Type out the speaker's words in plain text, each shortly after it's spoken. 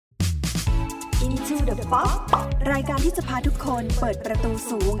Into the Pop รายการที่จะพาทุกคนเปิดประตู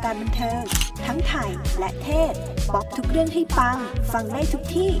สู่วงการบันเทิงทั้งไทยและเทศป๊อปทุกเรื่องให้ปังฟังได้ทุก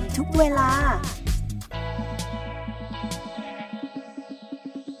ที่ทุกเวลา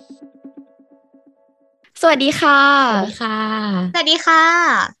สวัสดีค่ะสวัสดีค่ะสวัสดีค่ะ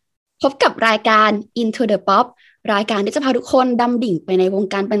พบกับรายการ Into the Pop รายการที่จะพาทุกคนดำดิ่งไปในวง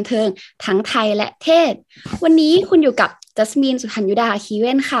การบันเทิงทั้งไทยและเทศวันนี้คุณอยู่กับจัสมินสุธัญญุดาคีเ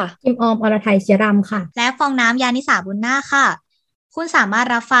ว่นค่ะคิมออมอรไทยเชียรำค่ะและฟองน้ำยานิสาบุญนาคค่ะคุณสามารถ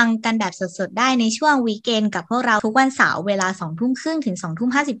รับฟังกันแบบสดๆได้ในช่วงวีคเอนกับพวกเราทุกวันเสาร์เวลา 20:30 ถึง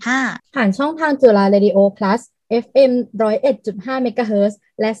 20:55 ผ่านช่องทางจุฬาเรดิโอ plus FM 101.5 เมกะเฮิรตซ์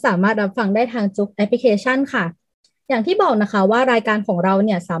และสามารถรับฟังได้ทางจุกแอปพลิเคชันค่ะอย่างที่บอกนะคะว่ารายการของเราเ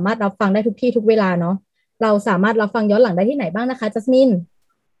นี่ยสามารถรับฟังได้ทุกที่ทุกเวลาเนาะเราสามารถรับฟังย้อนหลังได้ที่ไหนบ้างนะคะจัสมิน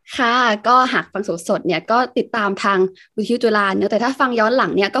ค่ะก็หากฟังสดๆเนี่ยก็ติดตามทางวิทยุจุฬาเนอะแต่ถ้าฟังย้อนหลั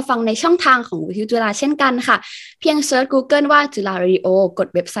งเนี่ยก็ฟังในช่องทางของวิทยุจุฬาเช่นกันค่ะเพียงเซิร์ช Google ว่าจุฬาเรดิโอกด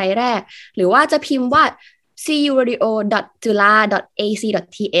เว็บไซต์แรกหรือว่าจะพิมพ์ว่า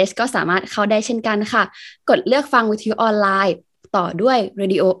curadio.jula.ac.th ก็สามารถเข้าได้เช่นกันค่ะกดเลือกฟังวิทยุออนไลน์ต่อด้วย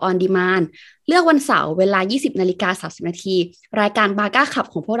Radio on Demand เลือกวันเสาร์เวลา 20:30 น. รายการบาก้าคลับ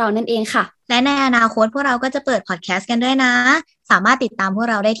ของพวกเรานั่นเองค่ะและในอนาคตพวกเราก็จะเปิดพอดแคสต์กันด้วยนะสามารถติดตามพวก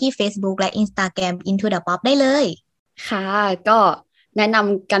เราได้ที่ Facebook และ Instagram Into the Pop ได้เลยค่ะก็แนะน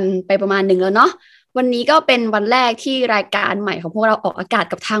ำกันไปประมาณหนึ่งแล้วเนาะวันนี้ก็เป็นวันแรกที่รายการใหม่ของพวกเราออกอากาศ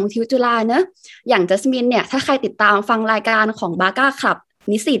กับทางวิทยุจุฬาเนอะอย่างจัสมินเนี่ยถ้าใครติดตามฟังรายการของบาก้าคลับ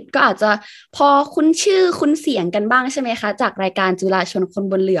นิสิตก็อาจจะพอคุ้นชื่อคุ้นเสียงกันบ้างใช่ไหมคะจากรายการจุฬาชนคน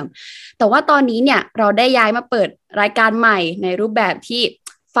บนเหลื่อมแต่ว่าตอนนี้เนี่ยเราได้ย้ายมาเปิดรายการใหม่ในรูปแบบที่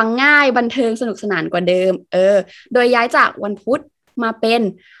ฟังง่ายบันเทิงสนุกสนานกว่าเดิมโดยย้ายจากวันพุธมาเป็น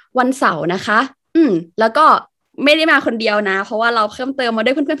วันเสาร์นะคะแล้วก็ไม่ได้มาคนเดียวนะเพราะว่าเราเพิ่มเติมมาด้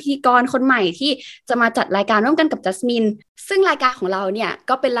วยเพื่อนๆพิธีกรคนใหม่ที่จะมาจัดรายการร่วมกันกับจัสมินซึ่งรายการของเราเนี่ย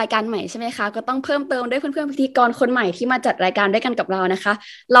ก็เป็นรายการใหม่ใช่ไหมคะก็ต้องเพิ่มเติมด้วยเพื่อนๆพิธีกรคนใหม่ที่มาจัดรายการด้วยกันกับเรานะคะ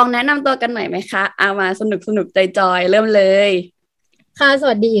ลองแนะนำตัวกันหน่อยไหมคะเอามาสนุกจอยๆเริ่มเลยค่ะส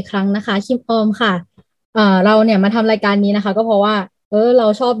วัสดีอีกครั้งนะคะคิมออมค่ะเราเนี่ยมาทำรายการนี้นะคะก็เพราะว่าเรา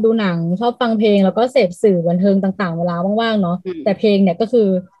ชอบดูหนังชอบฟังเพลงแล้วก็เสพสื่อบันเทิงต่างๆเวลาว่างๆเนาะแต่เพลงเนี่ยก็คือ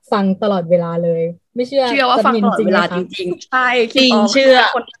ฟังตลอดเวลาเลยไม่เชื่อว่าฟังตลอดเวลาจริงๆใช่คิมออมเชื่อ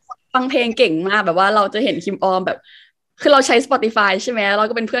คนฟังเพลงเก่งมากแบบว่าเราจะเห็นคิมออมแบบคือเราใช้ Spotify ใช่ไหมเรา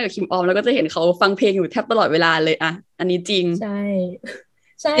ก็เป็นเพื่อนกับคิมออมแล้วก็จะเห็นเขาฟังเพลงอยู่แทบตลอดเวลาเลยอ่ะอันนี้จริงใช่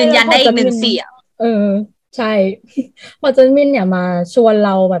ยืนยันได้อีกหนึ่งเสียงใช่พอจัสมินเนี่ยมาชวนเ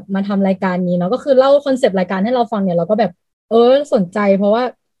ราแบบมาทำรายการนี้เนาะก็คือเล่าคอนเซปต์รายการให้เราฟังเนี่ยเราก็แบบสนใจเพราะว่า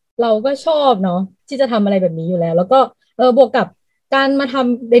เราก็ชอบเนาะที่จะทำอะไรแบบนี้อยู่แล้วแล้วก็บวกกับการมาท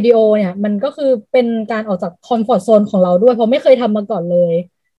ำเรดิโอเนี่ยมันก็คือเป็นการออกจากคอมฟอร์ตโซนของเราด้วยเพราะไม่เคยทำมาก่อนเลย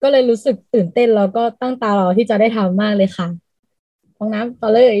ก็เลยรู้สึกตื่นเต้นแล้วก็ตั้งตารอที่จะได้ทำมากเลยค่ะฟองน้ำต่อ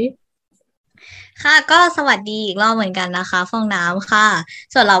เลยค่ะก็สวัสดีอีกรอบเหมือนกันนะคะฟองน้ำค่ะ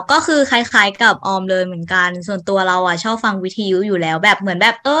ส่วนเราก็คือคล้ายๆกับออมเลยเหมือนกันส่วนตัวเราอ่ะชอบฟังวิทยุอยู่แล้วแบบเหมือนแบ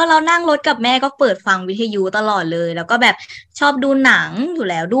บเรานั่งรถกับแม่ก็เปิดฟังวิทยุตลอดเลยแล้วก็แบบชอบดูหนังอยู่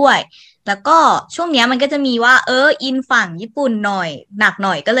แล้วด้วยแล้วก็ช่วงนี้มันก็จะมีว่าอินฝั่งญี่ปุ่นหน่อยหนักห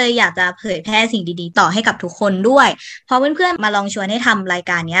น่อยก็เลยอยากจะเผยแพร่สิ่งดีๆต่อให้กับทุกคนด้วยพอเพื่อนๆมาลองชวนให้ทำราย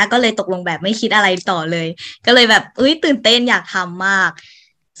การเนี้ยก็เลยตกลงแบบไม่คิดอะไรต่อเลยก็เลยแบบตื่นเต้นอยากทำมาก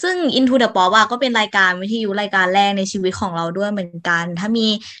ซึ่ง Into the Pop ก็เป็นรายการวิทยุรายการแรกในชีวิตของเราด้วยเหมือนกันถ้า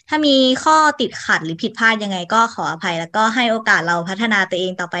มีข้อติดขัดหรือผิดพลาดยังไงก็ขออภัยแล้วก็ให้โอกาสเราพัฒนาตัวเอ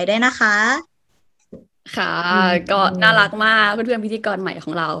งต่อไปด้วยนะคะค่ะก็น่ารักมากเพื่อนๆพิธีกรใหม่ข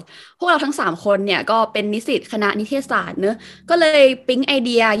องเราพวกเราทั้ง3คนเนี่ยก็เป็นนิสิตคณะนิเทศศาสตร์เนอะก็เลยปิ๊งไอเ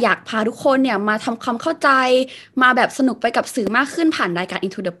ดียอยากพาทุกคนเนี่ยมาทำความเข้าใจมาแบบสนุกไปกับสื่อมากขึ้นผ่านรายการ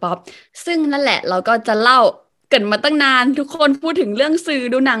Into the Pop ซึ่งนั่นแหละเราก็จะเล่าเกิดมาตั้งนานทุกคนพูดถึงเรื่องสื่อ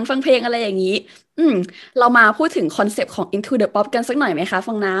ดูหนังฟังเพลงอะไรอย่างนี้เรามาพูดถึงคอนเซปต์ของ Into the Pop กันสักหน่อยไหมคะฟ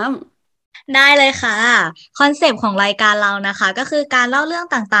องน้ำได้เลยค่ะคอนเซปต์ของรายการเรานะคะก็คือการเล่าเรื่อง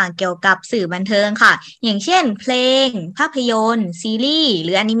ต่างๆเกี่ยวกับสื่อบันเทิงค่ะอย่างเช่นเพลงภาพยนตร์ซีรีส์ห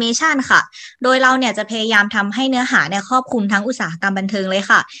รือแอนิเมชันค่ะโดยเราเนี่ยจะพยายามทำให้เนื้อหาเนี่ยครอบคลุมทั้งอุตสาหกรรมบันเทิงเลย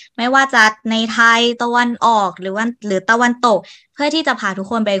ค่ะไม่ว่าจะในไทยตะวันออกหรือตะวันตกเพื่อที่จะพาทุก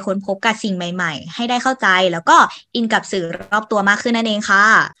คนไปค้นพบกับสิ่งใหม่ๆให้ได้เข้าใจแล้วก็อินกับสื่อรอบตัวมากขึ้นนั่นเองค่ะ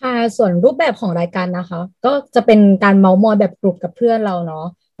ส่วนรูปแบบของรายการนะคะก็จะเป็นการเม้าท์มอยแบบกลุ่มกับเพื่อนเราเนาะ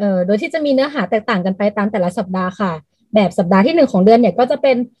โดยที่จะมีเนื้อหาแตกต่างกันไปตามแต่ละสัปดาห์ค่ะแบบสัปดาห์ที่1ของเดือนเนี่ยก็จะเ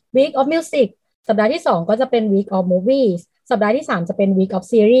ป็น Week of Music สัปดาห์ที่2ก็จะเป็น Week of Movies สัปดาห์ที่3จะเป็น Week of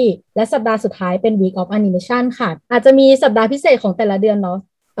Series และสัปดาห์สุดท้ายเป็น Week of Animation ค่ะอาจจะมีสัปดาห์พิเศษของแต่ละเดือนเนาะ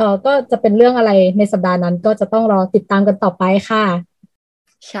ก็จะเป็นเรื่องอะไรในสัปดาห์นั้นก็จะต้องรอติดตามกันต่อไปค่ะ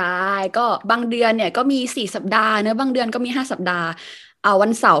ใช่ก็บางเดือนเนี่ยก็มี4 สัปดาห์เนอะบางเดือนก็มี5 สัปดาห์วั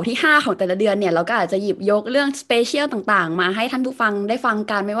นเสาร์ที่5ของแต่ละเดือนเนี่ยเราก็อาจจะหยิบยกเรื่องสเปเชียลต่างๆมาให้ท่านผู้ฟังได้ฟัง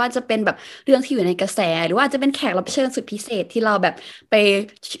กันไม่ว่าจะเป็นแบบเรื่องที่อยู่ในกระแสหรือว่าจะเป็นแขกรับเชิญสุดพิเศษที่เราแบบไป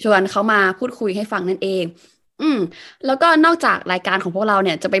ชวนเขามาพูดคุยให้ฟังนั่นเองอืมแล้วก็นอกจากรายการของพวกเราเ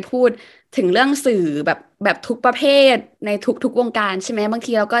นี่ยจะไปพูดถึงเรื่องสื่อแบบทุกประเภทในทุกวงการใช่ไหมบาง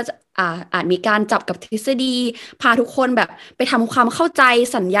ทีเราก็จะอาจมีการจับกับทฤษฎีพาทุกคนแบบไปทำความเข้าใจ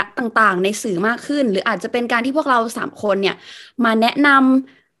สัญญาต่างๆในสื่อมากขึ้นหรืออาจจะเป็นการที่พวกเรา3 คนเนี่ยมาแนะน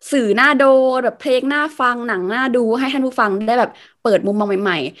ำสื่อหน้าดูแบบเพลงหน้าฟังหนังหน้าดูให้ท่านผู้ฟังได้แบบเปิดมุมมองให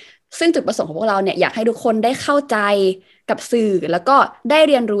ม่ๆซึ่งจุดประสงค์ของพวกเราเนี่ยอยากให้ทุกคนได้เข้าใจกับสื่อแล้วก็ได้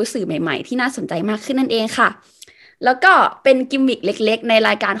เรียนรู้สื่อใหม่ๆที่น่าสนใจมากขึ้นนั่นเองค่ะ แล้วก็เป็นกิมมิคเล็กๆในร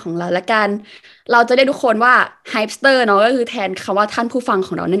ายการของเราละกัน เราจะได้ทุกคนว่าไฮป์สเตอร์เนาะก็คือแทนคำว่าท่านผู้ฟังข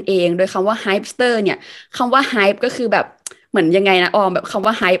องเรานั่นเองโดยคำว่าไฮป์สเตอร์เนี่ยคำว่าไฮป์ก็คือแบบเหมือนยังไงนะออมแบบคำ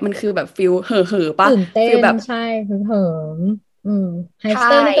ว่าไฮป์มันคือแบบฟิลเห่อปะตื่นเต้นฟิลแบบใช่ฮึกเหิมไฮสใช่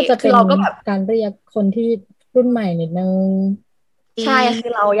เตอร์นี่ก็จะคือเป็นเราก็แบบ การเรียกคนที่รุ่นใหม่นิดนึงใช่คื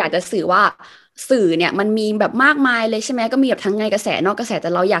อเราอยากจะสื่อว่าสื่อเนี่ยมันมีแบบมากมายเลยใช่ไหมก็มีแบบทั้งในกระแสนอกกระแสแต่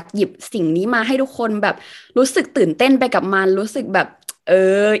เราอยากหยิบสิ่งนี้มาให้ทุกคนแบบรู้สึกตื่นเต้นไปกับมันรู้สึกแบบเอ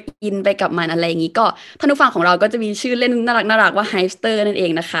ออินไปกับมันอะไรอย่างนี้ก็ท่านผู้ฟังของเราก็จะมีชื่อเล่นน่ารักว่าไฮสเตอร์นั่นเอ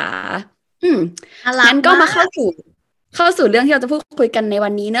งนะคะอืมน่ารักงั้นก็มาก มาเข้าสู่เรื่องที่เราจะพูดคุยกันในวั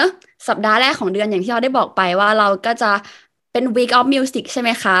นนี้เนอะสัปดาห์แรกของเดือนอย่างที่เราได้บอกไปว่าเราก็จะเป็น Week of Music ใช่ไหม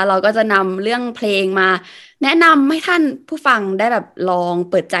คะเราก็จะนำเรื่องเพลงมา แนะนำให้ท่านผู้ฟังได้แบบลอง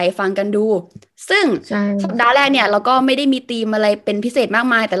เปิดใจฟังกันดู ซึ่งใช่สัปดาห์แรกเนี่ยเราก็ไม่ได้มีธีมอะไรเป็นพิเศษมาก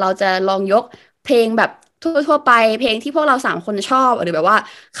มาย แต่เราจะลองยกเพลงแบบทั่วๆไปเพลงที่พวกเรา3 คนชอบหรือแบบว่า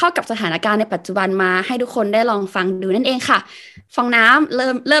เข้ากับสถานการณ์ในปัจจุบันมาให้ทุกคนได้ลองฟังดูนั่นเองค่ะฟองน้ำเ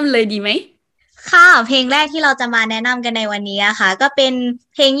ริ่มเลยดีไหมค่ะเพลงแรกที่เราจะมาแนะนำกันในวันนี้อะค่ะก็เป็น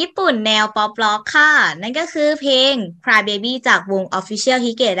เพลงญี่ปุ่นแนวป๊อปร็อกค่ะนั่นก็คือเพลง Cry Baby จากวง Official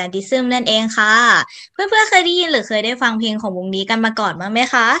Hige Dandism นั่นเองค่ะเพื่อนๆเคยได้ยินหรือเคยได้ฟังเพลงของวงนี้กันมาก่อนบ้างไหม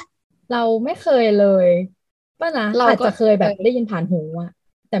คะเราไม่เคยเลยป่ะนะเราก็อาจจะเคยเออแบบได้ยินผ่านหูอะ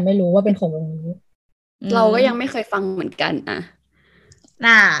แต่ไม่รู้ว่าเป็นของวงนี้อืเราก็ยังม ไม่เคยฟังเหมือนกันอ่ะ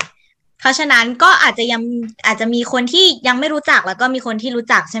น่ะเพราะฉะนั้นก็อาจจะมีคนที่ยังไม่รู้จักแล้วก็มีคนที่รู้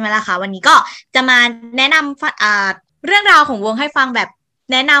จักใช่ไหมล่ะคะวันนี้ก็จะมาแนะนำเรื่องราวของวงให้ฟังแบบ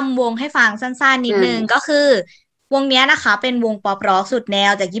แนะนำวงให้ฟังสั้นๆนิดนึงอ่าก็คือวงเนี้ยนะคะเป็นวงป๊อปร็อกสุดแน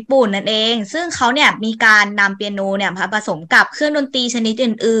วจากญี่ปุ่นนั่นเองซึ่งเขาเนี่ยมีการนำเปียโนเนี่ยมาผสมกับเครื่องดนตรีชนิด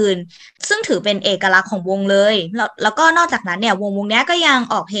อื่นๆซึ่งถือเป็นเอกลักษณ์ของวงเลยแล้วก็นอกจากนั้นเนี่ยวงเนี้ยก็ยัง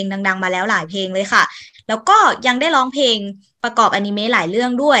ออกเพลงดังๆมาแล้วหลายเพลงเลยค่ะ แล้วก็ยังได้ร้องเพลงประกอบอนิเมะหลายเรื่อ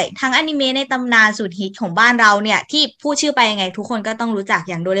งด้วยทั้งอนิเมะในตำนานสุดฮิตของบ้านเราเนี่ยที่พูดชื่อไปยังไงทุกคนก็ต้องรู้จัก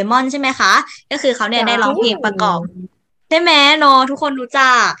อย่างโดเรมอนใช่ไหมคะก็คือเขาเนี่ยใช่ได้ร้องเพลงประกอบใช่ไหมเนอะทุกคนรู้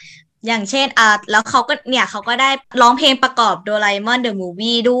จักอย่างเช่นแล้วเขาก็ได้ร้องเพลงประกอบโดราเอมอนเดอะมูฟ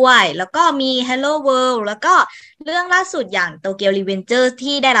วี่ด้วยแล้วก็มี Hello World แล้วก็เรื่องล่าสุดอย่างโตเกียวรีเวนเจอร์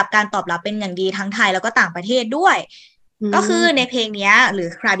ที่ได้รับการตอบรับเป็นอย่างดีทั้งไทยแล้วก็ต่างประเทศด้วย อืก็คือในมเพลงเนี้ยหรือ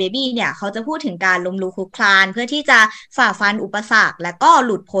Cry Baby เนี่ยเขาจะพูดถึงการล้มลุกคลุกคลานเพื่อที่จะฝ่าฟันอุปสรรคและก็ห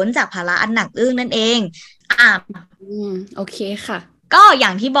ลุดพ้นจากภาระอันหนักอึ้งนั่นเองอ่า โอเคค่ะก็อย่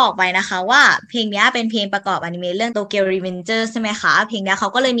างที่บอกไปนะคะว่าเพลงนี้เป็นเพลงประกอบอนิเมะเรื่อง Tokyo Revengers ใช่ไหมคะเพลงนี้เขา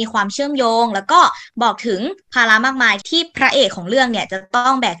ก็เลยมีความเชื่อมโยงแล้วก็บอกถึงภาระมากมายที่พระเอกของเรื่องเนี่ยจะต้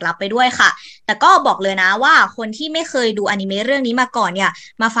องแบกรับไปด้วยค่ะแต่ก็บอกเลยนะว่าคนที่ไม่เคยดูอนิเมะเรื่องนี้มาก่อนเนี่ย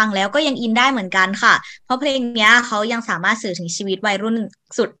มาฟังแล้วก็ยังอินได้เหมือนกันค่ะเพราะเพลงนี้เขายังสามารถสื่อถึงชีวิตวัยรุ่น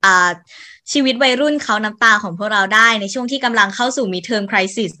สุดชีวิตวัยรุ่นเขาน้ำตาของพวกเราได้ในช่วงที่กำลังเข้าสู่ midterm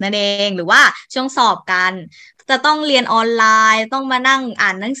crisis นั่นเองหรือว่าช่วงสอบกันจะต้องเรียนออนไลน์ต้องมานั่งอ่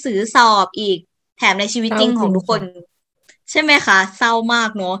านหนังสือสอบอีกแถมในชีวิตเศร้าจริงขจริงค่ะองทุกคนใช่ไหมคะเศร้ามาก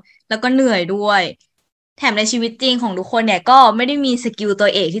เนอะแล้วก็เหนื่อยด้วยแถมในชีวิตจริงของทุกคนเนี่ยก็ไม่ได้มีสกิลตัว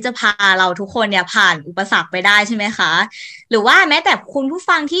เอกที่จะพาเราทุกคนเนี่ยผ่านอุปสรรคไปได้ใช่ไหมคะหรือว่าแม้แต่คุณผู้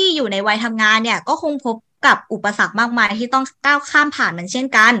ฟังที่อยู่ในวัยทำงานเนี่ยก็คงพบกับอุปสรรคมากมายที่ต้องก้าวข้ามผ่านมันเช่น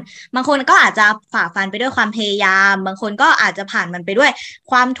กันบางคนก็อาจจะฝ่าฟันไปด้วยความพยายามบางคนก็อาจจะผ่านมันไปด้วย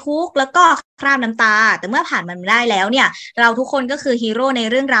ความทุกข์แล้วก็คราบน้ำตาแต่เมื่อผ่านมันได้แล้วเนี่ยเราทุกคนก็คือฮีโร่ใน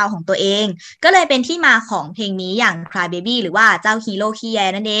เรื่องราวของตัวเองก็เลยเป็นที่มาของเพลงนี้อย่าง Cry Baby หรือว่าเจ้าฮีโร่ขี้แย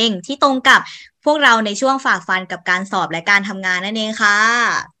นั่นเองที่ตรงกับพวกเราในช่วงฝ่าฟันกับการสอบและการทำงานนั่นเองค่ะ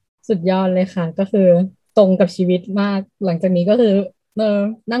สุดยอดเลยค่ะก็คือตรงกับชีวิตมากหลังจากนี้ก็คือเออ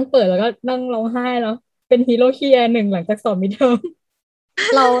นั่งเปิดแล้วก็นั่งร้องไห้แล้วเป็นฮีโร่เคียร์หนึ่งหลังจากสอบมิดเทอม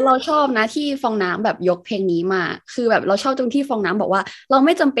เราชอบนะที่ฟองน้ำแบบยกเพลงนี้มาคือแบบเราชอบตรงที่ฟองน้ำบอกว่าเราไ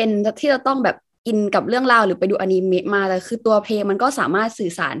ม่จำเป็นที่จะต้องแบบ อินกับเรื่องราวหรือไปดูอนิเมะมาแต่คือตัวเพลงมันก็สามารถสื่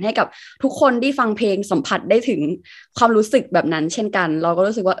อสารให้กับทุกคนที่ฟังเพลงสัมผัสได้ถึงความรู้สึกแบบนั้นเช่นกันเราก็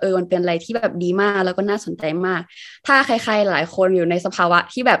รู้สึกว่ามันเป็นอะไรที่แบบดีมากแล้วก็น่าสนใจมากถ้าใครๆหลายคนอยู่ในสภาวะ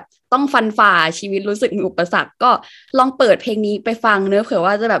ที่แบบต้องฟันฝ่าชีวิตรู้สึกมีอุปสรรคก็ลองเปิดเพลงนี้ไปฟังเนอะเผื่อ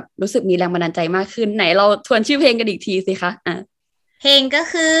ว่าจะแบบรู้สึกมีแรงบันดาลใจมากขึ้นไหนเราทวนชื่อเพลงกันอีกทีสิคะเพลงก็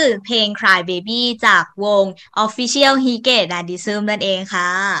คือเพลง Cry Baby จากวง Official Hige Dadism นั่นเองค่ะ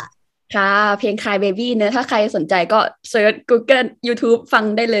ค่ะเพลง Cry Baby เนอะถ้าใครสนใจก็เซิร์ช Google YouTube ฟัง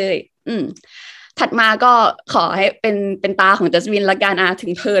ได้เลยถัดมาก็ขอให้เป็นตาของจัสมินละกันถึ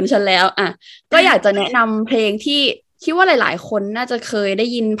งเทิร์นฉันแล้วก็อยากจะแนะนำเพลงที่คิดว่าหลายๆคนน่าจะเคยได้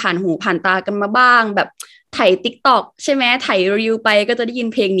ยินผ่านหูผ่านตากันมาบ้างแบบไถ TikTok ใช่ไหมไถรีวิวไปก็จะได้ยิน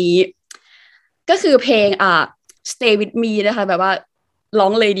เพลงนี้ก็คือเพลงStay with me นะคะแบบว่าร้อ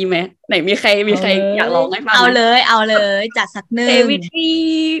งเลยดีไหมไหนมีใครอยากร้องให้ฟังเอาเลยจัดสักหนึ่ง Stay with me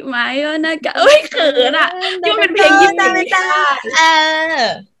ไหมนะกะเขินที่มันเป็นเพลงญี่ปุ่น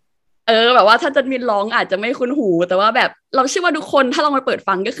แบบว่าถ้าจันมินร้องอาจจะไม่คุ้นหูแต่ว่าแบบเราเชื่อว่าทุกคนถ้าเรามาเปิด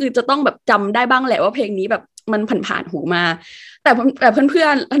ฟังก็คือจะต้องแบบจำได้บ้างแหละว่าเพลงนี้แบบมันผ่านหูมาแต่เพื่อ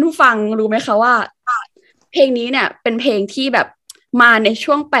นๆท่านผู้ฟังรู้ไหมคะว่าเพลงนี้เนี่ยเป็นเพลงที่แบบมาใน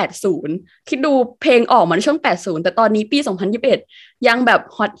ช่วง80คิดดูเพลงออกมาในช่วง80แต่ตอนนี้ปี2021ยังแบบ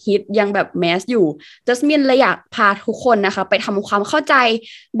ฮอตฮิตยังแบบแมสอยู่จัสมินเลยอยากพาทุกคนนะคะไปทำความเข้าใจ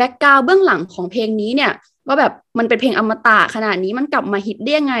แบ็คกราวด์เบื้องหลังของเพลงนี้เนี่ยว่าแบบมันเป็นเพลงอมตะขนาดนี้มันกลับมาฮิตไ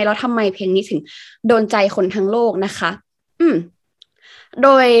ด้ยังไงแล้วทำไมเพลงนี้ถึงโดนใจคนทั้งโลกนะคะโด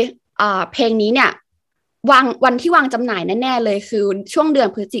ยเพลงนี้เนี่ยวางวันที่วางจำหน่ายแน่ๆเลยคือช่วงเดือน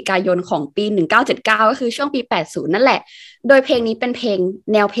พฤศจิกายนของปี1979ก็คือช่วงปี80นั่นแหละโดยเพลงนี้เป็นเพลง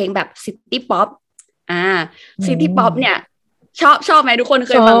แนวเพลงแบบซิตี้ป๊อปซิตี้ป๊อปเนี่ยชอบไหมทุกคนเ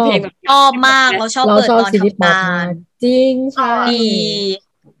คยฟังเพลงแบบชอบมากเราชอบเปิดตอนทำงานจริงใช่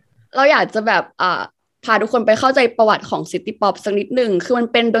เราอยากจะแบบพาทุกคนไปเข้าใจประวัติของซิตี้ป๊อปสักนิดหนึ่งคือมัน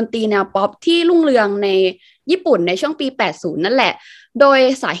เป็นดนตรีแนวป๊อปที่รุ่งเรืองในญี่ปุ่นในช่วงปี80นั่นแหละโดย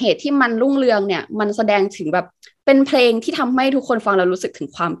สาเหตุที่มันรุ่งเรืองเนี่ยมันแสดงถึงแบบเป็นเพลงที่ทำให้ทุกคนฟังแล้วรู้สึกถึง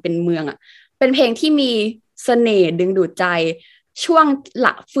ความเป็นเมืองเป็นเพลงที่มีเสน่ห์ดึงดูดใจช่วง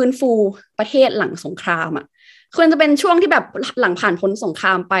ฟื้นฟูประเทศหลังสงครามควรจะเป็นช่วงที่แบบหลังผ่านพ้นสงคร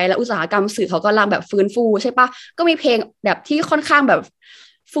ามไปแล้วอุตสาหกรรมสื่อเขากำลังแบบฟื้นฟูใช่ปะก็มีเพลงแบบที่ค่อนข้างแบบ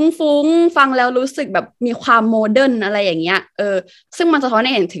ฟุ้งฟังแล้วรู้สึกแบบมีความโมเดิร์นอะไรอย่างเงี้ยซึ่งมันสะท้อนใ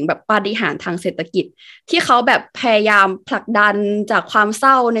ห้เห็นถึงแบบปาฏิหาริย์ทางเศรษฐกิจที่เขาแบบพยายามผลักดันจากความเศ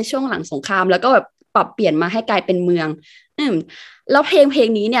ร้าในช่วงหลังสงครามแล้วก็แบบปรับเปลี่ยนมาให้กลายเป็นเมืองแล้วเพลง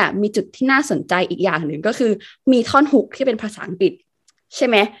นี้เนี่ยมีจุดที่น่าสนใจอีกอย่างหนึ่งก็คือมีท่อนฮุกที่เป็นภาษาอังกฤษใช่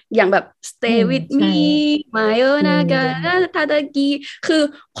ไหมอย่างแบบ stay with me my naga tadaki คือ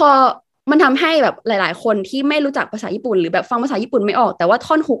พอมันทำให้แบบหลายๆคนที่ไม่รู้จักภาษาญี่ปุ่นหรือแบบฟังภาษาญี่ปุ่นไม่ออกแต่ว่า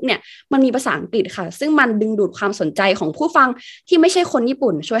ท่อนฮุกเนี่ยมันมีภาษาอังกฤษค่ะซึ่งมันดึงดูดความสนใจของผู้ฟังที่ไม่ใช่คนญี่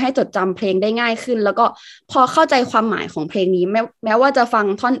ปุ่นช่วยให้จดจำเพลงได้ง่ายขึ้นแล้วก็พอเข้าใจความหมายของเพลงนี้แม้ว่าจะฟัง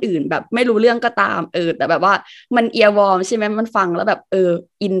ท่อนอื่นแบบไม่รู้เรื่องก็ตามแต่แบบว่ามันเอียร์วอร์มใช่ไหมมันฟังแล้วแบบ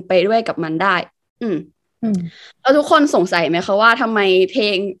อินไปด้วยกับมันได้แล้วทุกคนสงสัยไหมคะว่าทำไมเพล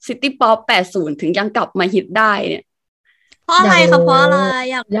ง City Pop 80ถึงยังกลับมาฮิตได้เนี่ยเพราะอะไรคะเพราะอะไร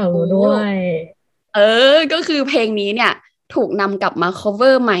อยากรู้ด้วยก็คือเพลงนี้เนี่ยถูกนำกลับมา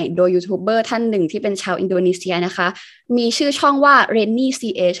cover ใหม่โดยยูทูบเบอร์ท่านหนึ่งที่เป็นชาวอินโดนีเซียนะคะมีชื่อช่องว่า Rainy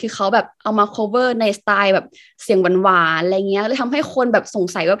CH คือเขาแบบเอามา cover ในสไตล์แบบเสียงหวานๆอะไรเงี้ยเลยทำให้คนแบบสง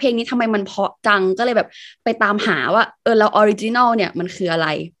สัยว่าเพลงนี้ทำไมมันเพราะจังก็เลยแบบไปตามหาว่าแล้วออริจินอลเนี่ยมันคืออะไร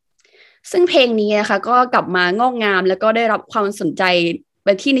ซึ่งเพลงนี้นะคะก็กลับมางอกงามแล้วก็ได้รับความสนใจเ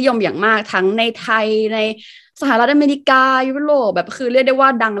ป็นที่นิยมอย่างมากทั้งในไทยในสหรัฐอเมริกายุโรปแบบคือเรียกได้ว่า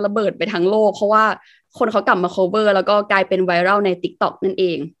ดังระเบิดไปทั้งโลกเพราะว่าคนเขากลับมา cover แล้วก็กลายเป็นไวรัลใน TikTok นั่นเอ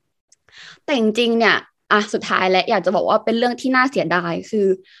งแต่จริงๆเนี่ยสุดท้ายและอยากจะบอกว่าเป็นเรื่องที่น่าเสียดายคือ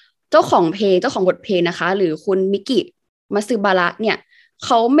เจ้าของเพลงเจ้าของบทเพลงนะคะหรือคุณมิกิมาซึบาระเนี่ยเข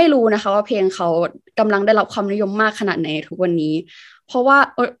าไม่รู้นะคะว่าเพลงเขากำลังได้รับความนิยมมากขนาดไหนทุกวันนี้เพราะว่า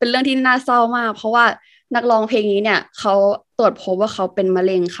เป็นเรื่องที่น่าเศร้ามากเพราะว่านักร้องเพลงนี้เนี่ยเขาตรวจพบว่าเขาเป็นมะเ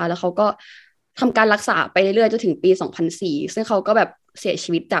ร็งค่ะแล้วเขาก็ทำการรักษาไปเรื่อยๆจนถึงปี2004ซึ่งเขาก็แบบเสียชี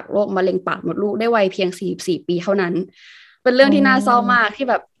วิตจากโรคมะเร็งปากมดลูกได้วัยเพียง44ปีเท่านั้นเป็นเรื่องที่น่าเศร้ามากที่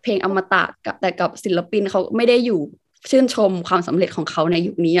แบบเพลงอมตะแต่กับศิลปินเขาไม่ได้อยู่ชื่นชมความสำเร็จของเขาใน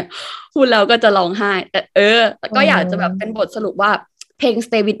ยุคนี้พูดแล้วก็จะร้องไห้แต่ก็อยากจะแบบเป็นบทสรุปว่าเพลง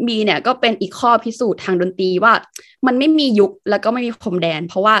Stay with me เนี่ยก็เป็นอีกข้อพิสูจน์ทางดนตรีว่ามันไม่มียุคแล้วก็ไม่มีพรมแดน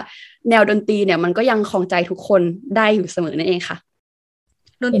เพราะว่าแนวดนตรีเนี่ยมันก็ยังครองใจทุกคนได้อยู่เสมอนั่นเองค่ะ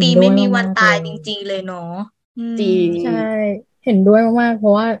ดนตรีไม่มีวันตายจริงๆเลยเนาะจริงใช่เห็นด้วยมากๆเพร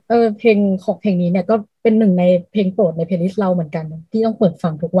าะว่าเพลงของเพลงนี้เนี่ยก็เป็นหนึ่งในเพลงโปรดในเพลย์ลิสต์เราเหมือนกันที่ต้องเปิดฟั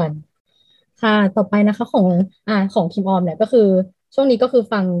งทุกวัน ค่ะต่อไปนะคะของทีมออมเนี่ยก็คือช่วงนี้ก็คือ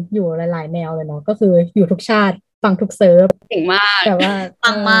ฟังอยู่หลายๆแนวเลยเนาะก็คืออยู่ทุกชาติฟังทุกเซิร์ฟเก่งมากแบบว่า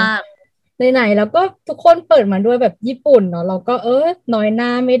ฟังมากไหนๆแล้วก็ทุกคนเปิดมาด้วยแบบญี่ปุ่นเนาะเราก็น้อยหน้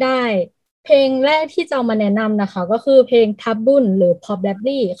าไม่ได้เพลงแรกที่จะเอามาแนะนำนะคะก็คือเพลงทับบุนหรือ Pop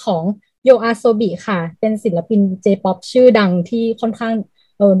Daddy ของโยอาโซบิค่ะเป็นศิลปิน J-pop ชื่อดังที่ค่อนข้าง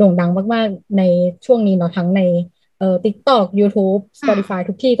โด่งดังมากๆในช่วงนี้เนาะทั้งใน TikTok YouTube อืม Spotify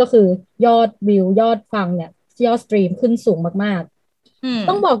ทุกที่ก็คือยอดวิวยอดฟังเนี่ยยอดสตรีมขึ้นสูงมากอืมๆ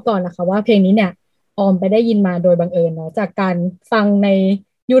ต้องบอกก่อนนะคะว่าเพลงนี้เนี่ยออมไปได้ยินมาโดยบังเอิญเนาะจากการฟังใน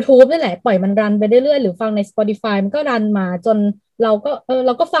YouTube นี่แหละปล่อยมันรันไปเรื่อยๆหรือฟังใน Spotify มันก็รันมาจนเรา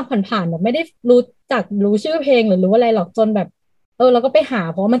ก็ฟังผ่านๆแบบไม่ได้รู้ชื่อเพลงหรือรู้อะไรหรอกจนแบบเราก็ไปหา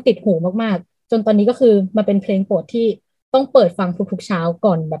เพราะว่ามันติดหูมากๆจนตอนนี้ก็คือมาเป็นเพลงโปรดที่ต้องเปิดฟังทุกๆเช้า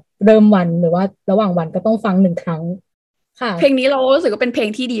ก่อนแบบเริ่มวันหรือว่าระหว่างวันก็ต้องฟัง1 ครั้งค่ะเพลงนี้เรารู้สึกว่าเป็นเพลง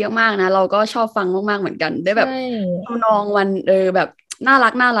ที่ดีมากๆนะเราก็ชอบฟังมากๆเหมือนกันได้ใชแบบ่ทำนองมันแบบน่ารั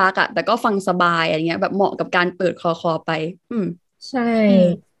กอ่ะแต่ก็ฟังสบายอะไรเงี้ยแบบเหมาะกับการเปิดคอไปอืมใช่อืม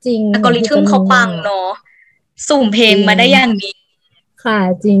จริงอัลกอริเหมือนที่จันมิทึมเขาปันว่างเนาะสุ่มเพลงจริง มาได้อย่างดีค่ะ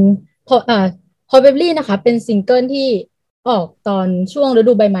จริงพอProbably นะคะเป็นซิงเกิลที่ออกตอนช่วงฤ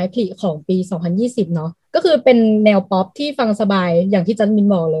ดูใบไม้ผลิของปี2020เนาะก็คือเป็นแนวป๊อปที่ฟังสบายอย่างที่จันมิน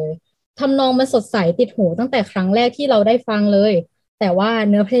บอกเลยทำนองมันสดใสติดหูตั้งแต่ครั้งแรกที่เราได้ฟังเลยแต่ว่า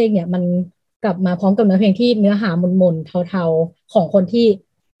เนื้อเพลงเนี่ยมันกลับมาพร้อมกับเนื้อเพลงที่เนื้อหาหม่นๆเทาๆของคนที่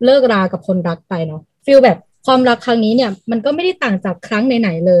เลิกรากับคนรักไปเนาะฟีลแบบความรักครั้งนี้เนี่ยมันก็ไม่ได้ต่างจากครั้งไหน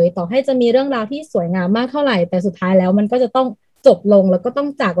ๆเลยต่อให้จะมีเรื่องราวที่สวยงามมากเท่าไหร่แต่สุดท้ายแล้วมันก็จะต้องจบลงแล้วก็ต้อง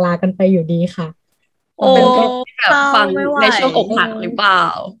จากลากันไปอยู่ดีค่ะโอ้เป็นเพลงที่แบบเศร้าฟังไม่ไหวในช่วงอกเอหักหรือเปล่า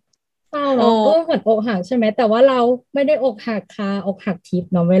อเศร้าโอ้เนาะเหมือนอกหักใช่ไหมแต่ว่าเราไม่ได้อกหักค่ะอกหักทิพย์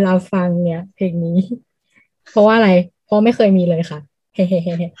เนาะเวลาฟังเนี่ยเพลงนี้เพราะว่าอะไรเพราะไม่เคยมีเลยค่ะเฮ้เฮ้เ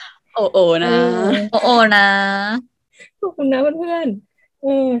ฮ้โอ้เอนะอ โอ้โอ้นะขอบคุณนะเพื่อน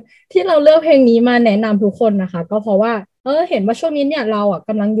ๆที่เราเลือกเพลงนี้มาแนะนำทุกคนนะคะก็เพราะว่าเห็นว่าช่วงนี้เนี่ยเราอ่ะก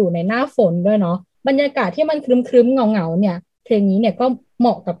ำลังอยู่ในหน้าฝนด้วยเนาะบรรยากาศที่มันครึ้มๆเงาๆเนี่ยเพลงนี้เนี่ยก็เหม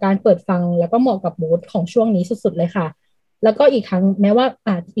าะกับการเปิดฟังแล้วก็เหมาะกับมูดของช่วงนี้สุดๆเลยค่ะแล้วก็อีกครั้งแม้ว่า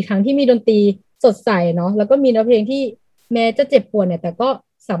อีกครั้งที่มีดนตรีสดใสเนาะแล้วก็มีเนื้อเพลงที่แม้จะเจ็บปวดเนี่ยแต่ก็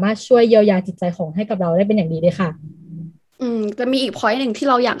สามารถช่วยเยียวยาจิตใจของให้กับเราได้เป็นอย่างดีเลยค่ะจะมีอีกพอยต์หนึ่งที่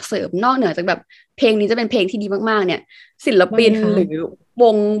เราอยากเสริมนอกเหนือจากแบบเพลงนี้จะเป็นเพลงที่ดีมากๆเนี่ยศิลปินว่าไงคะหรือว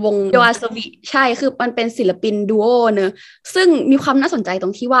งโยอาสวิใช่คือมันเป็นศิลปินดูโอเนอะซึ่งมีความน่าสนใจตร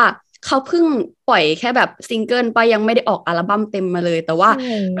งที่ว่าเขาเพิ่งปล่อยแค่แบบซิงเกิลไปยังไม่ได้ออกอัลบั้มเต็มมาเลยแต่ว่าใ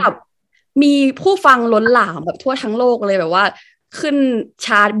ช่กับมีผู้ฟังล้นหลามแบบทั่วทั้งโลกเลยแบบว่าขึ้นช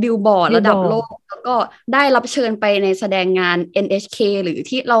าร์ตบิลบอร์ดบิลบอร์ดระดับโลกแล้วก็ได้รับเชิญไปในแสดงงาน NHK หรือ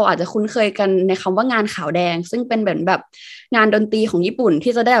ที่เราอาจจะคุ้นเคยกันในคำว่างานขาวแดงซึ่งเป็นแบบงานดนตรีของญี่ปุ่น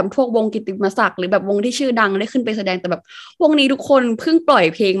ที่จะได้แบบพวกวงกิตติมศักดิ์หรือแบบวงที่ชื่อดังได้ขึ้นไปแสดงแต่แบบวงนี้ทุกคนเพิ่งปล่อย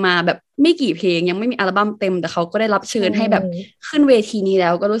เพลงมาแบบไม่กี่เพลงยังไม่มีอัลบั้มเต็มแต่เขาก็ได้รับเชิญใช่ให้แบบขึ้นเวทีนี้แล้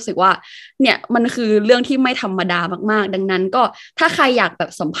วก็รู้สึกว่าเนี่ยมันคือเรื่องที่ไม่ธรรมดามากๆดังนั้นก็ถ้าใครอยากแบ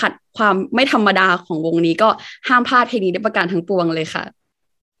บสัมผัสความไม่ธรรมดาของวงนี้ก็ห้ามพลาดเพลงนี้ได้ประการทั้งปวงเลยค่ะ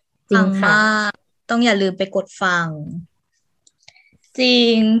จริงค่ะ ฟังมากต้องอย่าลืมไปกดฟังจริ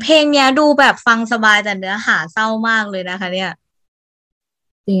งเพลงเนี้ยดูแบบฟังสบายแต่เนื้อหาเศร้ามากเลยนะคะเนี่ย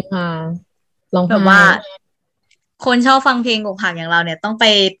จริงค่ะร้องไห้แบบว่าคนชอบฟังเพลงอกหักอย่างเราเนี่ยต้องไป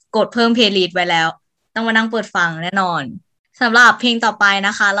กดเพิ่มเพลย์ลิสต์ไว้แล้วต้องมานั่งเปิดฟังแน่นอนสำหรับเพลงต่อไปน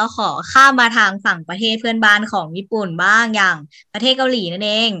ะคะเราขอข้ามมาทางฝั่งประเทศเพื่อนบ้านของญี่ปุ่นบ้างอย่างประเทศเกาหลีนั่นเ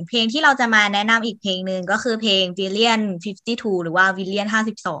องเพลงที่เราจะมาแนะนำอีกเพลงหนึ่งก็คือเพลง Villain 52หรือว่า Villain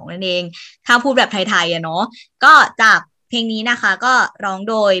 52นั่นเองถ้าพูดแบบไทยๆอะเนาะก็จากเพลงนี้นะคะก็ร้อง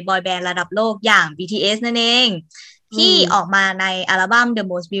โดยบอยแบนด์ระดับโลกอย่าง BTS นั่นเองที่ออกมาในอัลบั้ม The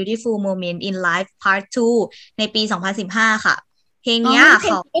Most Beautiful Moment in Life Part 2ในปี2015ค่ะเพลงอ๋อเนี้ยเพล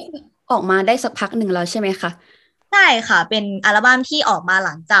งเขา นี้ออกมาได้สักพักหนึ่งแล้วใช่ไหมคะใช่ค่ะเป็นอัลบั้มที่ออกมาห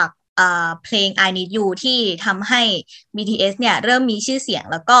ลังจากเพลง I Need You ที่ทำให้ BTS เนี่ยเริ่มมีชื่อเสียง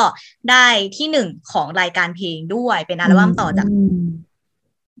แล้วก็ได้ที่หนึ่งของรายการเพลงด้วยเป็นอัลบั้มต่อจาก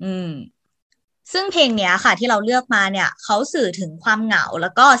อืมซึ่งเพลงเนี้ยค่ะที่เราเลือกมาเนี่ยเขาสื่อถึงความเหงาแล้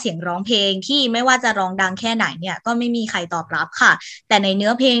วก็เสียงร้องเพลงที่ไม่ว่าจะร้องดังแค่ไหนเนี่ยก็ไม่มีใครตอบรับค่ะแต่ในเนื้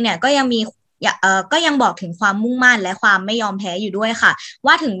อเพลงเนี่ยก็ยังมีก็ยังบอกถึงความมุ่งมั่นและความไม่ยอมแพ้อยู่ด้วยค่ะ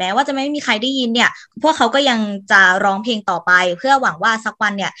ว่าถึงแม้ว่าจะไม่มีใครได้ยินเนี่ยพวกเขาก็ยังจะร้องเพลงต่อไปเพื่อหวังว่าสักวั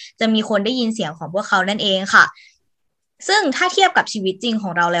นเนี่ยจะมีคนได้ยินเสียงของพวกเขานั่นเองค่ะซึ่งถ้าเทียบกับชีวิตจริงขอ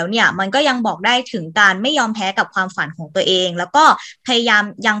งเราแล้วเนี่ยมันก็ยังบอกได้ถึงการไม่ยอมแพ้กับความฝันของตัวเองแล้วก็พยา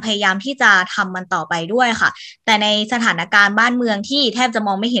ยามที่จะทำมันต่อไปด้วยค่ะแต่ในสถานการณ์บ้านเมืองที่แทบจะม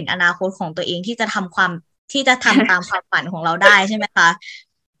องไม่เห็นอนาคตของตัวเองที่จะทำตามความฝันของเราได้ใช่ไหมคะ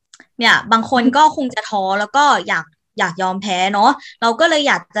เนี่ยบางคนก็คงจะท้อแล้วก็อยากยอมแพ้เนาะเราก็เลย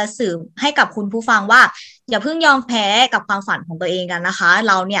อยากจะสื่อให้กับคุณผู้ฟังว่าอย่าเพิ่งยอมแพ้กับความฝันของตัวเองกันนะคะ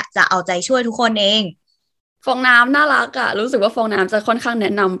เราเนี่ยจะเอาใจช่วยทุกคนเองฟองน้ำน่ารักอะรู้สึกว่าฟองน้ำจะค่อนข้างแน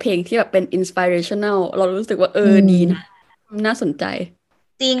ะนำเพลงที่แบบเป็น inspirational เรารู้สึกว่าดีนะน่าสนใจ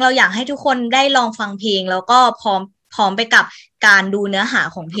จริงเราอยากให้ทุกคนได้ลองฟังเพลงแล้วก็พร้อมไปกับการดูเนื้อหา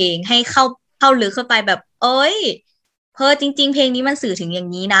ของเพลงให้เข้าลึกเข้าไปแบบจริงๆเพลงนี้มันสื่อถึงอย่าง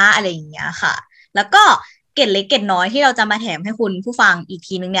นี้นะอะไรอย่างเงี้ยค่ะแล้วก็เกร็ดเล็กเกร็ดน้อยที่เราจะมาแถมให้คุณผู้ฟังอีก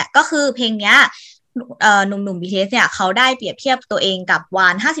ทีนึงเนี่ยก็คือเพลงเนี้ยหนุ่มๆ BTS เนี่ยเขาได้เปรียบเทียบตัวเองกับวา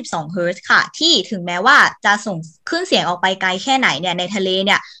น52 เฮิร์ตซ์ค่ะที่ถึงแม้ว่าจะส่งคลื่นเสียงออกไปไกลแค่ไหนเนี่ยในทะเลเ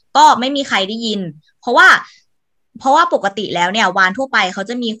นี่ยก็ไม่มีใครได้ยินเพราะว่าปกติแล้วเนี่ยวานทั่วไปเขา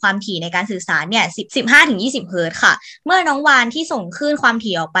จะมีความถี่ในการสื่อสารเนี่ย15-20 เฮิร์ตซ์ค่ะเมื่อน้องวานที่ส่งคลื่นความ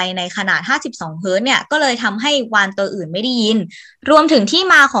ถี่ออกไปในขนาด52 เฮิร์ตซ์เนี่ยก็เลยทำให้วานตัวอื่นไม่ได้ยินรวมถึงที่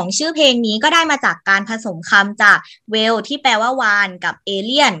มาของชื่อเพลงนี้ก็ได้มาจากการผสมคำจากเวลที่แปลว่าวานกับเอเ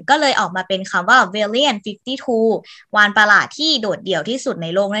ลียนก็เลยออกมาเป็นคำว่า Valiant 52วานประหลาดที่โดดเดี่ยวที่สุดใน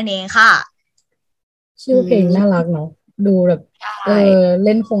โลกนั่นเองค่ะชื่อเพลงน่ารักเนาะดูแบบเ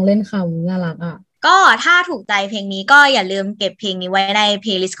ล่นคำน่ารักอ่ะก็ถ้าถูกใจเพลงนี้ก็อย่าลืมเก็บเพลงนี้ไว้ในเพ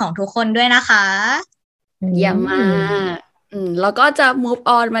ลย์ลิสต์ของทุกคนด้วยนะคะเยี่ยมมากแล้วก็จะ move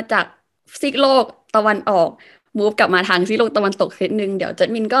on มาจากซีกโลกตะวันออก move กลับมาทางซีกโลกตะวันตกนิดนึงเดี๋ยวจัด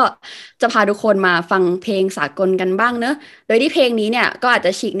มินก็จะพาทุกคนมาฟังเพลงสากลกันบ้างเนอะโดยที่เพลงนี้เนี่ยก็อาจจ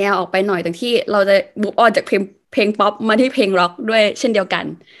ะฉีกแนวออกไปหน่อยตรงที่เราจะ move on จากเพลงป๊อปมาที่เพลงร็อกด้วยเช่นเดียวกัน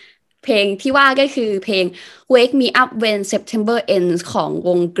เพลงที่ว่าก็คือเพลง Wake Me Up When September Ends ของว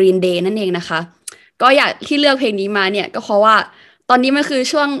ง Green Day นั่นเองนะคะก็อยากที่เลือกเพลงนี้มาเนี่ยก็เพราะว่าตอนนี้มันคือ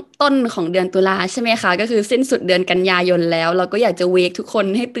ช่วงต้นของเดือนตุลาใช่ไหมคะก็คือสิ้นสุดเดือนกันยายนแล้วเราก็อยากจะเวกทุกคน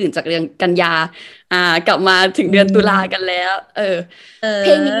ให้ตื่นจากเดือนกันยากลับมาถึงเดือนตุลากันแล้วเพ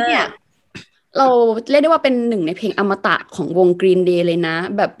ลงนี้เนี่ยเราเรียกได้ว่าเป็นหนึ่งในเพลงอมตะของวง Green Day เลยนะ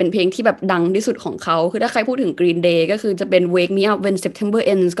แบบเป็นเพลงที่แบบดังที่สุดของเขาคือถ้าใครพูดถึง Green Day ก็คือจะเป็น Wake Me Up When September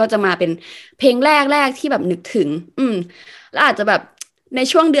Ends ก็จะมาเป็นเพลงแรกที่แบบนึกถึงแล้วอาจจะแบบใน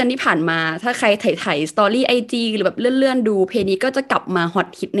ช่วงเดือนที่ผ่านมาถ้าใครถ่ายสตอรี่ IG หรือแบบเลื่อนดูเพลงนี้ก็จะกลับมาฮอต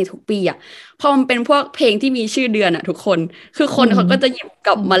ฮิตในทุกปีอ่ะพอมันเป็นพวกเพลงที่มีชื่อเดือนอ่ะทุกคนคือคนเขาก็จะหยิบก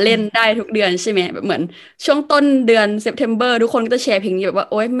ลับมาเล่นได้ทุกเดือนใช่ไหมแบบเหมือนช่วงต้นเดือนเซปเทมเบอร์ทุกคนก็จะแชร์เพลงนี้แบบว่า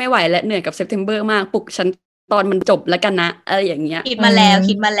โอ๊ยไม่ไหวแล้วเหนื่อยกับเซปเทมเบอร์มากปลุกฉันตอนมันจบแล้วกันนะอะไรอย่างเงี้ยคิดมาแล้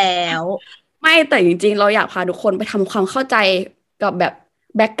วไม่แต่จริงๆเราอยากพาทุกคนไปทำความเข้าใจกับแบบ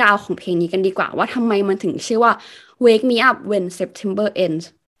แบ็กกราวด์ของเพลงนี้กันดีกว่าว่าทำไมมันถึงชื่อว่า Wake Me Up When September Ends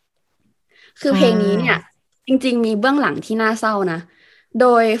คือเพลงนี้เนี่ยจริงๆมีเบื้องหลังที่น่าเศร้านะโด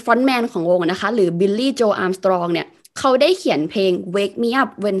ยฟรอนต์แมนของวงนะคะหรือบิลลี่โจอาร์มสตรองเนี่ยเขาได้เขียนเพลง Wake Me Up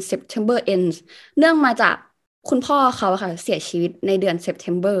When September Ends เนื่องมาจากคุณพ่อเขาค่ะเสียชีวิตในเดือน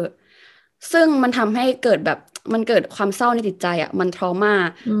September ซึ่งมันทำให้เกิดแบบมันเกิดความเศร้าในจิตใจอ่ะมันทรมา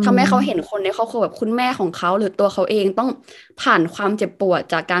ทำให้เขาเห็นคนในครอบครัวแบบคุณแม่ของเขาหรือตัวเขาเองต้องผ่านความเจ็บปวด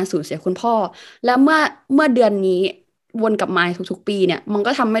จากการสูญเสียคุณพ่อและเมื่อเดือนนี้วนกลับมาทุกๆปีเนี่ยมัน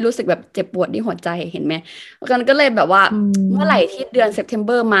ก็ทำให้รู้สึกแบบเจ็บปวดที่หัวใจเห็นไหมกันก็เลยแบบว่าเมื่อไหร่ที่เดือนเซปเทมเบ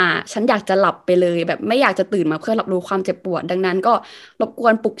อร์มาฉันอยากจะหลับไปเลยแบบไม่อยากจะตื่นมาเพื่อรับรู้ความเจ็บปวดดังนั้นก็รบกว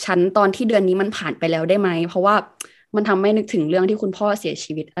นปลุกฉันตอนที่เดือนนี้มันผ่านไปแล้วได้ไหมเพราะว่ามันทำให้นึกถึงเรื่องที่คุณพ่อเสีย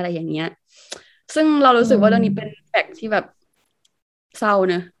ชีวิตอะไรอย่างเงี้ยซึ่งเรารู้สึกว่าเรื่องนี้เป็นแฟกต์ที่แบบเศร้า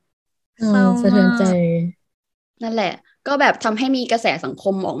เนอะสะเทือนใจนั่นแหละก็แบบทำให้มีกระแสสังค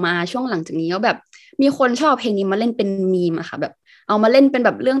มออกมาช่วงหลังจากนี้ว่าแบบมีคนชอบเพลงนี้มาเล่นเป็นมีมอะค่ะแบบเอามาเล่นเป็นแบ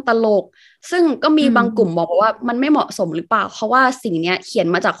บเรื่องตลกซึ่งก็มีบางกลุ่มบอกว่ามันไม่เหมาะสมหรือเปล่าเพราะว่าสิ่งนี้เขียน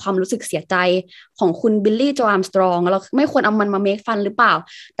มาจากความรู้สึกเสียใจของคุณบิลลี่โจอาร์มสตรองเราไม่ควรเอามันมาเมคฟันหรือเปล่า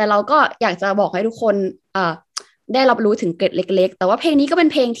แต่เราก็อยากจะบอกให้ทุกคนได้รับรู้ถึงเกร็ดเล็กๆแต่ว่าเพลงนี้ก็เป็น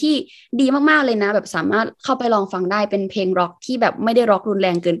เพลงที่ดีมากๆเลยนะแบบสามารถเข้าไปลองฟังได้เป็นเพลงร็อกที่แบบไม่ได้ร็อกรุนแร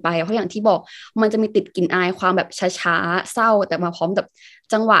งเกินไปเพราะอย่างที่บอกมันจะมีติดกลิ่นอายความแบบช้าๆเศร้าแต่มาพร้อมกับ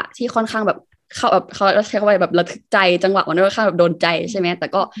จังหวะที่ค่อนข้างแบบเขาใช้คำว่าแบบระทึกใจจังหวะมันค่อนข้างแบบโดนใจใช่ไหมแต่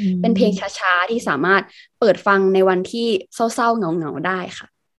ก็เป็นเพลงช้าๆที่สามารถเปิดฟังในวันที่เศร้าๆเหงาๆได้ค่ะ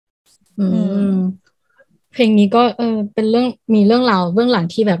เพลงนี้ก็เป็นเรื่องมีเรื่องราวเบื้องหลัง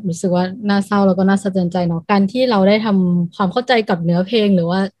ที่แบบรู้สึกว่าน่าเศร้าแล้วก็น่าสะเทือนใจเนาะการที่เราได้ทำความเข้าใจกับเนื้อเพลงหรือ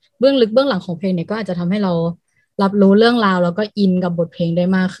ว่าเบื้องลึกเบื้องหลังของเพลงเนี่ยก็อาจจะทำให้เรารับรู้เรื่องราวแล้วก็อินกับบทเพลงได้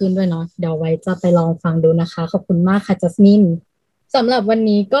มากขึ้นด้วยเนาะเดี๋ยวไว้จะไปลองฟังดูนะคะขอบคุณมากค่ะจัสมินสำหรับวัน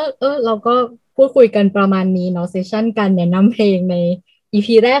นี้ก็เราก็พูดคุยกันประมาณนี้เนาะเซสชั่นการแนะนำเพลงใน EP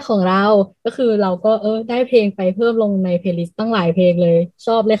แรกของเราก็คือเราก็ได้เพลงไปเพิ่มลงในเพลย์ลิสต์ตั้งหลายเพลงเลยช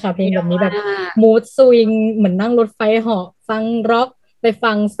อบเลยค่ะเพลงแบบนี้แบบมูดสวิงเหมือนนั่งรถไฟเหาะฟังร็อกไป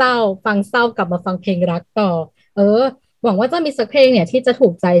ฟังเศร้ากลับมาฟังเพลงรักต่อ หวังว่าจะมีสักเพลงเนี่ยที่จะถู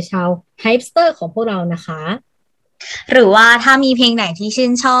กใจชาวไฮป์สเตอร์ของพวกเรานะคะหรือว่าถ้ามีเพลงไหนที่ชื่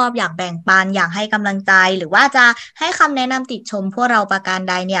นชอบอยากแบ่งปันอยากให้กำลังใจหรือว่าจะให้คำแนะนำติชมพวกเราประการ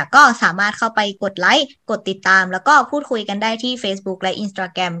ใดเนี่ยก็สามารถเข้าไปกดไลค์กดติดตามแล้วก็พูดคุยกันได้ที่ Facebook และ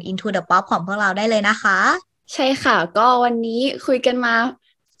Instagram Into the Pop ของพวกเราได้เลยนะคะใช่ค่ะก็วันนี้คุยกันมา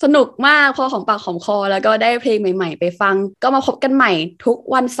สนุกมากพอของปากของคอแล้วก็ได้เพลงใหม่ๆไปฟังก็มาพบกันใหม่ทุก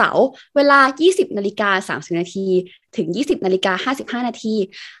วันเสาร์เวลา 20:30 น.ถึง 20:55 น.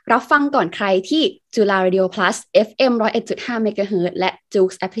รับฟังก่อนใครที่จุฬา Radio Plus FM 101.5 MHz และ Joox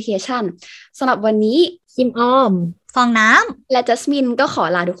Application สำหรับวันนี้คิมอ้อมฟองน้ำและจัสมินก็ขอ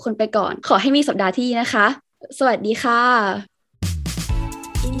ลาทุกคนไปก่อนขอให้มีสัปดาห์ที่ดีนะคะสวัสดีค่ะ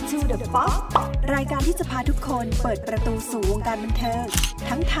Into the Pop รายการที่จะพาทุกคนเปิดประตูสู่วงการบันเทิง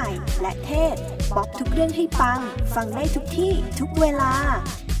ทั้งไทยและเทศป๊อปทุกเรื่องให้ปังฟังได้ทุกที่ทุกเวลา